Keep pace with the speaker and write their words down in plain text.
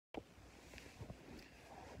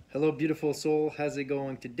Hello, beautiful soul. How's it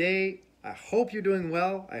going today? I hope you're doing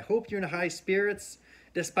well. I hope you're in high spirits.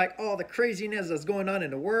 Despite all the craziness that's going on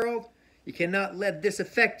in the world, you cannot let this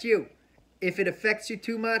affect you. If it affects you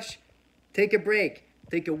too much, take a break.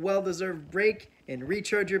 Take a well-deserved break and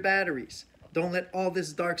recharge your batteries. Don't let all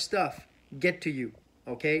this dark stuff get to you,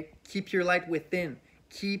 okay? Keep your light within.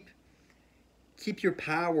 Keep your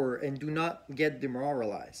power and do not get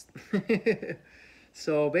demoralized.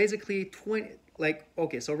 So basically,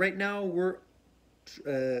 so right now we're,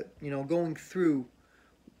 going through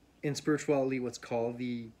in spirituality what's called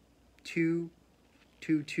the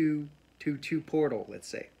 2-2-2-2 portal, let's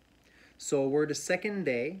say. So we're the second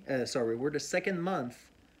month,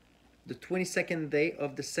 the 22nd day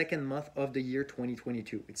of the second month of the year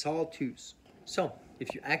 2022. It's all twos. So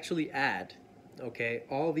if you actually add, okay,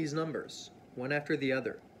 all these numbers, one after the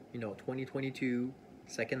other, 2022,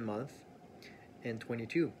 second month, and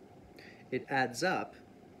 22, it adds up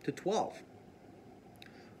to 12.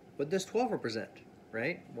 What does 12 represent,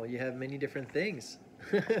 right? Well, you have many different things.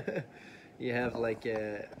 You have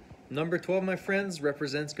number 12, my friends,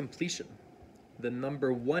 represents completion. The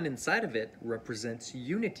number 1 inside of it represents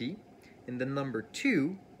unity, and the number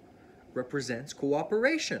 2 represents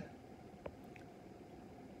cooperation.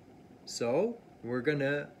 So we're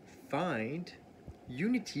gonna find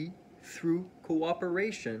unity through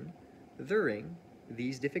cooperation during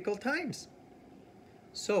these difficult times.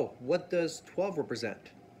 So what does 12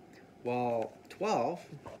 represent? Well, 12,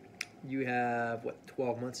 you have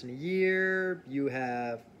 12 months in a year, you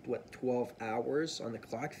have 12 hours on the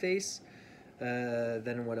clock face.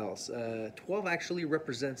 Then what else? 12 actually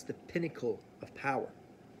represents the pinnacle of power.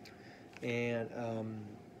 And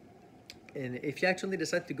if you actually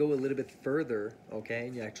decide to go a little bit further, okay,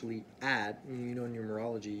 and you actually add, in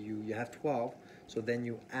numerology, you have 12, so then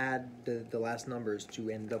you add the last numbers to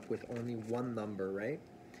end up with only one number, right?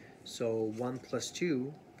 So 1 plus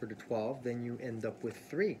 2 for the 12, then you end up with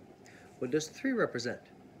 3. What does 3 represent?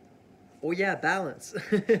 Oh yeah, balance.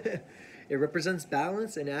 It represents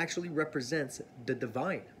balance, and it actually represents the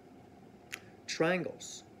divine.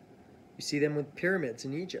 Triangles. You see them with pyramids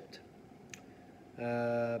in Egypt.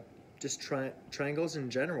 Just triangles in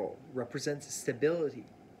general represents stability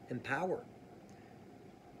and power,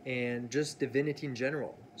 and just divinity in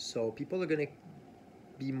general. So people are going to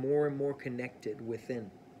be more and more connected within.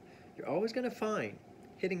 You're always going to find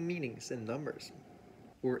hidden meanings in numbers.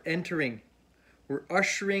 We're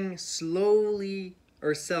ushering slowly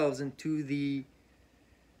ourselves into the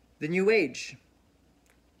new age.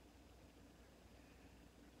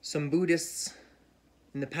 Some Buddhists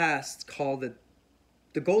in the past called it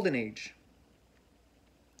the golden age.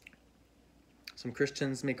 Some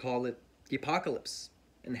Christians may call it the apocalypse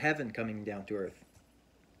and heaven coming down to earth.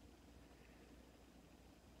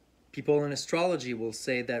 People in astrology will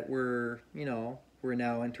say that we're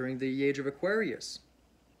now entering the age of Aquarius.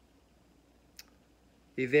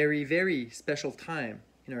 A very, very special time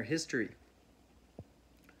in our history.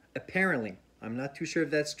 Apparently, I'm not too sure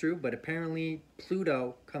if that's true, but apparently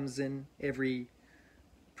Pluto comes in every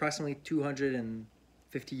approximately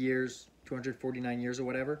 250 years, 249 years or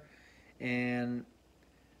whatever, and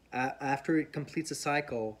after it completes a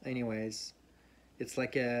cycle, anyways, it's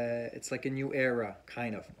like a new era,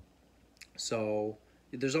 kind of. So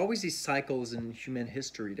there's always these cycles in human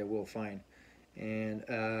history that we'll find. And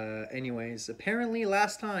anyways, apparently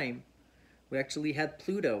last time we actually had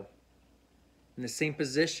Pluto in the same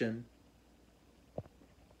position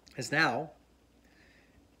as now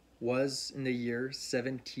was in the year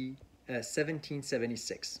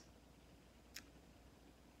 1776.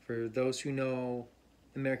 For those who know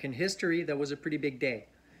American history, that was a pretty big day.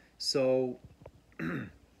 So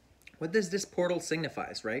what does this portal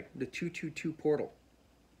signifies, right? The 2-2-2 portal.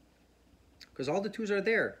 Because all the 2s are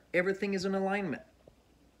there. Everything is in alignment.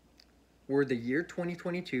 We're the year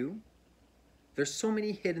 2022. There's so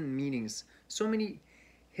many hidden meanings, so many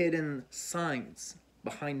hidden signs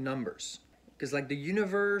behind numbers. Because like the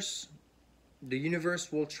universe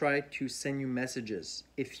will try to send you messages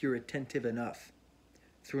if you're attentive enough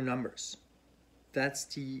through numbers. That's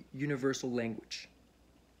the universal language.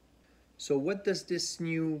 So what does the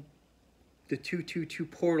 2-2-2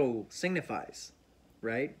 portal signifies,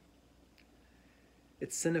 right?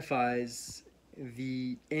 It signifies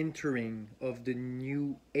the entering of the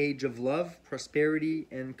new age of love, prosperity,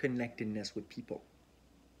 and connectedness with people.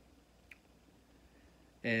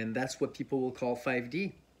 And that's what people will call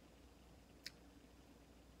 5D.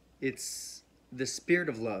 It's the spirit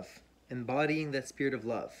of love, embodying that spirit of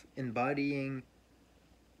love, embodying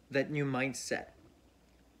that new mindset.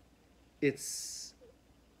 It's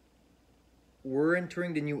we're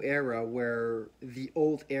entering the new era where the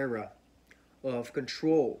old era of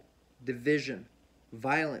control, division,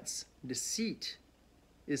 violence, deceit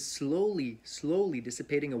is slowly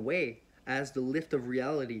dissipating away as the lift of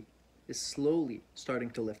reality is slowly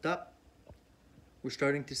starting to lift up. We're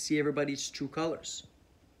starting to see everybody's true colors.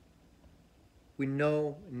 We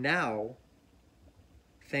know now,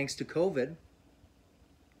 thanks to COVID,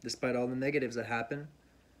 despite all the negatives that happen,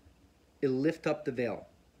 it lifted up the veil.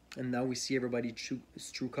 And now we see everybody's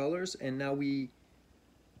true colors, and now we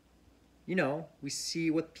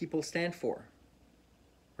see what people stand for,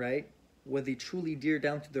 right? What they truly dear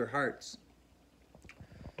down to their hearts.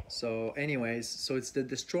 So anyways, so it's the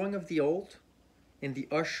destroying of the old and the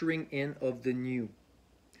ushering in of the new.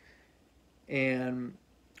 And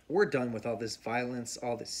we're done with all this violence,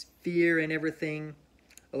 all this fear and everything.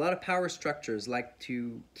 A lot of power structures like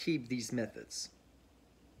to keep these methods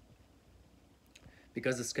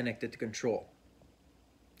because it's connected to control.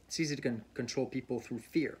 It's easy to control people through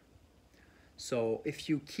fear. So if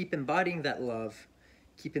you keep embodying that love,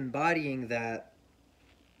 keep embodying that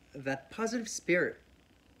positive spirit,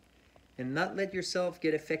 and not let yourself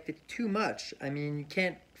get affected too much. I mean, you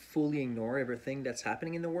can't fully ignore everything that's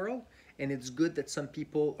happening in the world, and it's good that some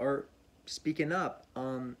people are speaking up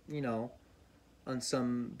on, on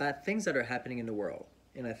some bad things that are happening in the world.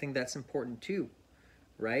 And I think that's important too,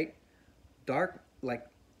 right?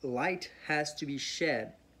 Light has to be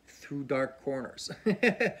shed through dark corners,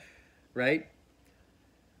 right?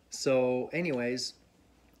 So anyways,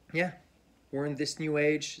 yeah, we're in this new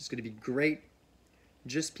age. It's going to be great.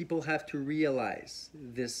 Just people have to realize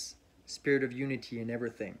this spirit of unity and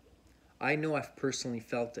everything. I know I've personally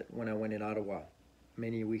felt it when I went in Ottawa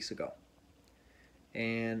many weeks ago.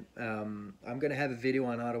 And I'm going to have a video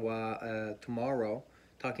on Ottawa tomorrow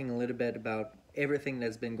talking a little bit about everything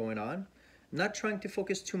that's been going on. Not trying to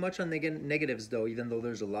focus too much on negatives though, even though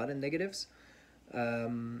there's a lot of negatives.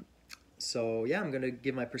 So yeah, I'm going to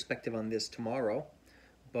give my perspective on this tomorrow.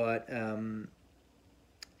 But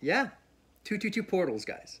yeah, 222 portals,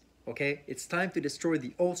 guys. Okay, it's time to destroy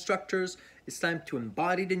the old structures. It's time to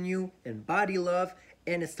embody the new, embody love,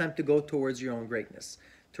 and it's time to go towards your own greatness,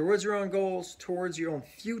 towards your own goals, towards your own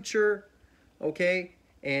future. Okay,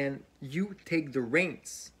 and you take the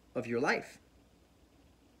reins of your life.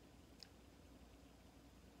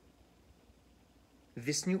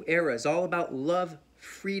 This new era is all about love,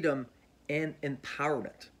 freedom, and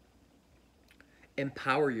empowerment.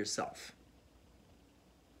 Empower yourself.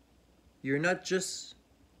 You're not just,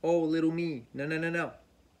 oh, little me. No, no, no, no.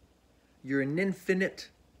 You're an infinite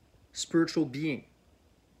spiritual being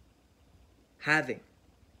having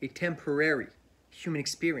a temporary human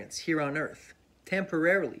experience here on earth.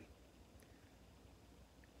 Temporarily.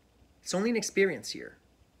 It's only an experience here,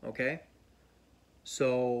 okay?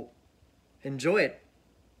 So enjoy it.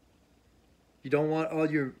 You don't want all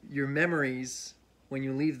your memories when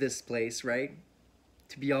you leave this place, right,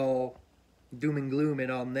 to be all doom and gloom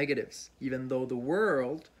and all negatives, even though the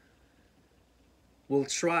world will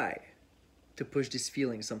try to push this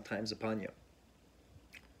feeling sometimes upon you.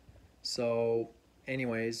 So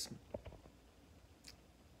anyways,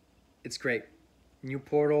 it's great. New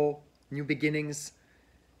portal, new beginnings.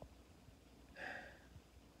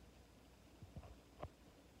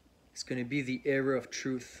 It's going to be the era of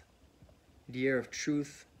truth. The era of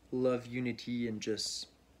truth, love, unity, and just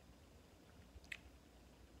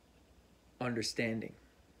understanding.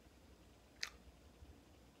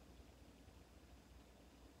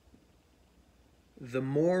 The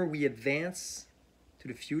more we advance to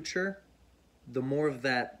the future, the more of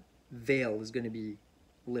that veil is going to be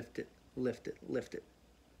lifted.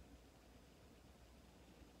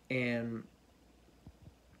 And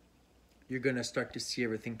you're going to start to see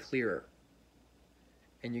everything clearer.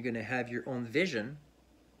 And you're going to have your own vision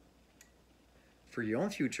for your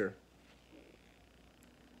own future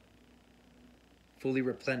fully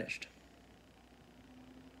replenished.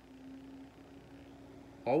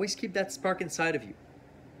 Always keep that spark inside of you.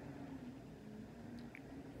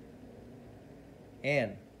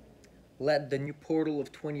 And let the new portal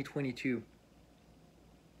of 2022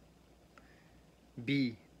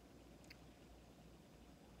 be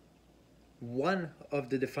one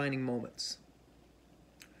of the defining moments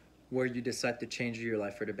where you decide to change your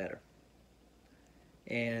life for the better.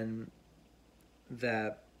 And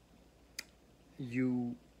that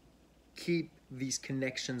you keep these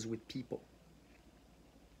connections with people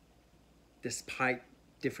despite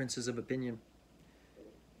differences of opinion,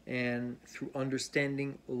 and through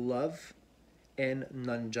understanding, love, and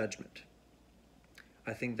non-judgment.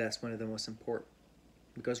 I think that's one of the most important,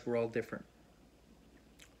 because we're all different.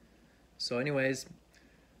 So anyways,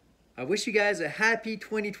 I wish you guys a happy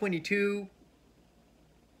 2022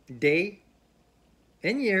 day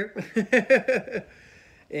and year.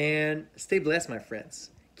 And stay blessed, my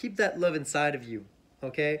friends. Keep that love inside of you,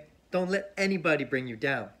 okay? Don't let anybody bring you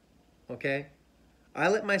down, okay? I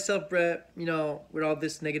let myself, with all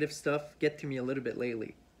this negative stuff, get to me a little bit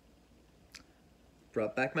lately.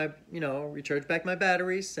 Brought back my, recharged back my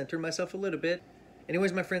batteries, centered myself a little bit.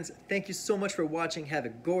 Anyways, my friends, thank you so much for watching. Have a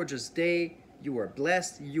gorgeous day. You are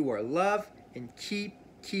blessed, you are loved, and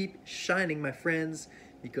keep shining, my friends,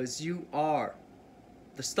 because you are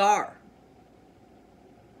the star.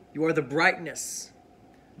 You are the brightness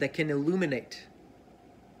that can illuminate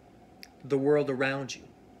the world around you.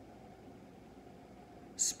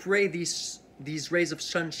 Spray these rays of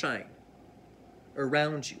sunshine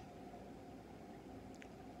around you.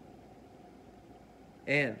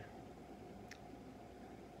 And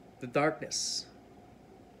the darkness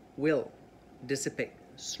will dissipate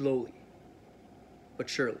slowly but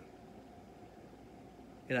surely.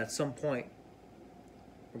 And at some point,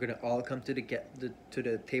 we're going to all come to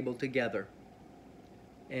the table together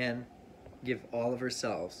and give all of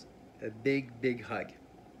ourselves a big hug.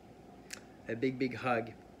 A big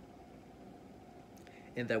hug.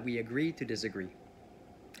 And that we agree to disagree.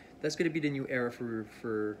 That's going to be the new era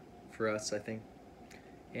for us, I think.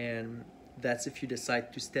 And that's if you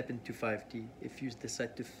decide to step into 5D, if you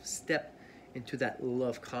decide to step into that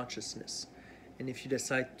love consciousness, and if you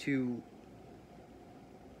decide to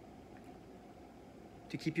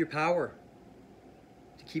keep your power,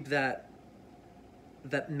 to keep that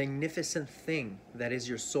magnificent thing that is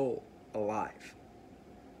your soul alive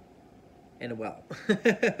and well.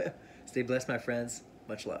 Stay blessed, my friends.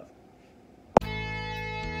 Much love.